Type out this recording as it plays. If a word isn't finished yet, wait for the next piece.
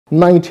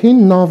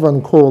19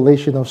 Northern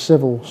Coalition of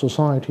Civil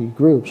Society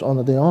groups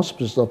under the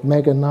auspices of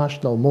Mega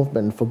National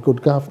Movement for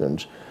Good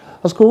Governance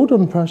has called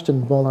on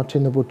President Bola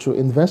Tinubu to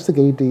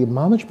investigate the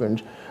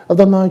management of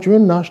the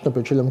Nigerian National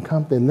Petroleum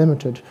Company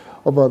Limited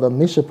over the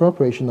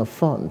misappropriation of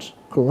funds,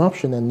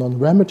 corruption and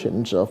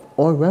non-remittance of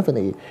oil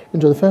revenue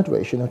into the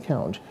Federation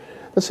account.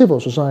 The civil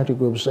society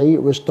groups say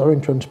restoring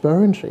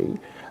transparency,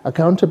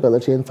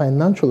 accountability and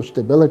financial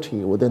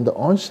stability within the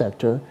oil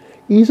sector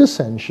is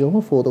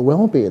essential for the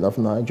well-being of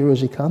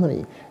Nigeria's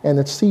economy and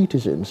its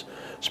citizens.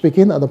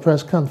 Speaking at a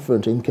press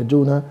conference in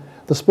Kaduna,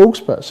 the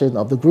spokesperson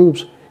of the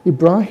groups,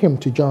 Ibrahim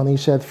Tijani,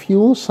 said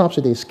fuel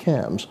subsidy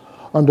scams,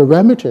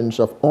 under-remittance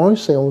of oil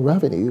sale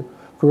revenue,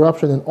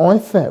 corruption and oil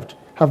theft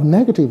have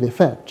negative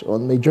effect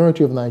on the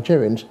majority of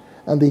Nigerians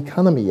and the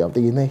economy of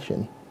the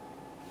nation.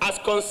 As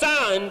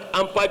concerned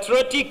and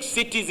patriotic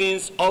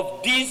citizens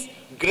of this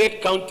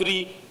great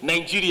country,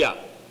 Nigeria,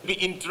 be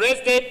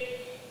interested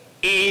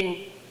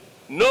in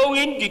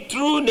knowing the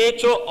true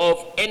nature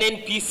of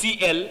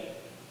N.N.P.C.L,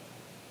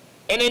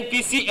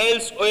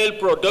 N.N.P.C.L's oil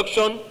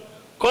production,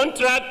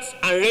 contracts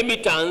and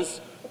remittance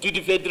to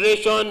the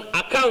Federation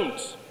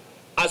accounts,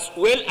 as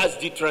well as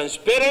the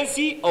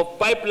transparency of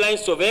pipeline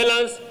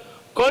surveillance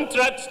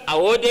contracts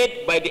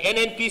awarded by the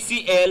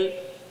N.N.P.C.L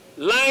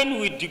line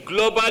with the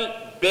global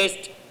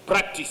best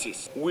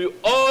practices. We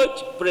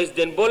urge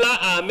President Bola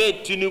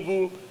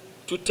Tinubu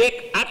to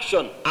take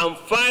action and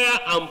fire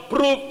and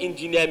prove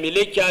Engineer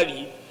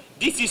Melekari.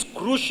 This is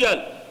crucial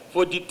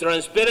for the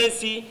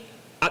transparency,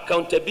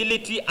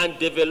 accountability, and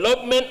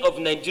development of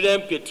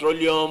Nigerian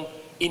petroleum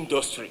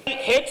industry.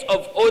 Heads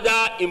of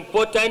other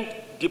important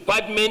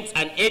departments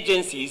and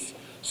agencies,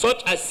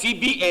 such as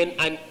CBN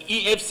and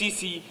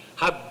EFCC,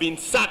 have been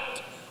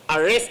sacked,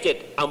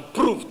 arrested, and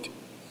proved.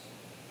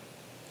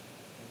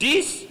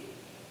 This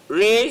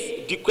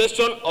raised the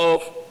question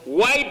of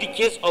why the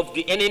case of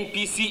the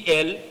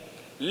N.N.P.C.L,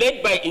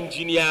 led by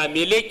Engineer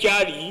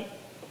Melekari,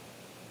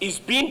 is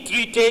being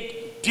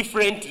treated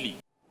differently.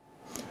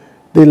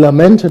 They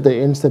lamented the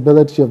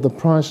instability of the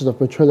prices of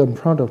petroleum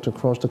products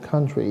across the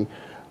country,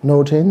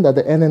 noting that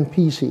the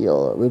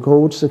N.N.P.C.L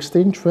records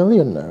 16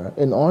 trillion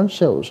in oil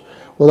sales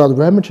without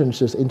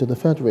remittances into the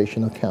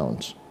Federation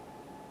accounts.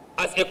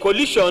 As a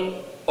coalition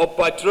of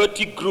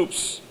patriotic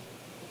groups,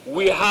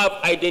 we have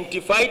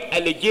identified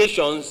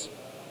allegations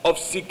of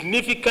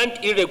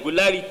significant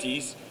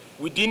irregularities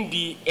within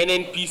the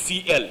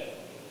N.N.P.C.L,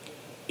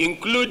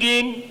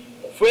 including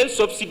fuel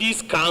subsidy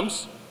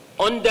scams,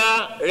 under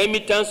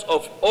remittance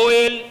of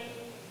oil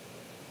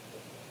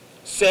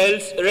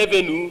sales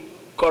revenue,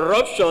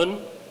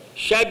 corruption,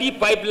 shady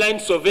pipeline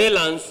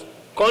surveillance,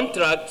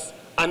 contracts,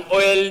 and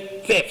oil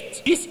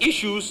theft. These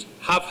issues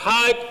have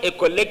had a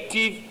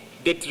collective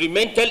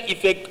detrimental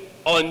effect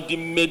on the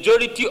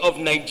majority of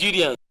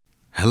Nigerians.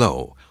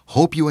 Hello,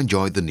 hope you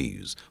enjoyed the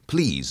news.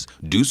 Please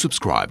do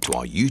subscribe to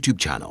our YouTube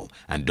channel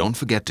and don't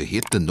forget to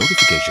hit the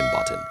notification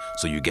button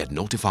so you get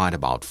notified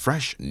about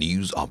fresh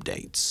news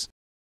updates.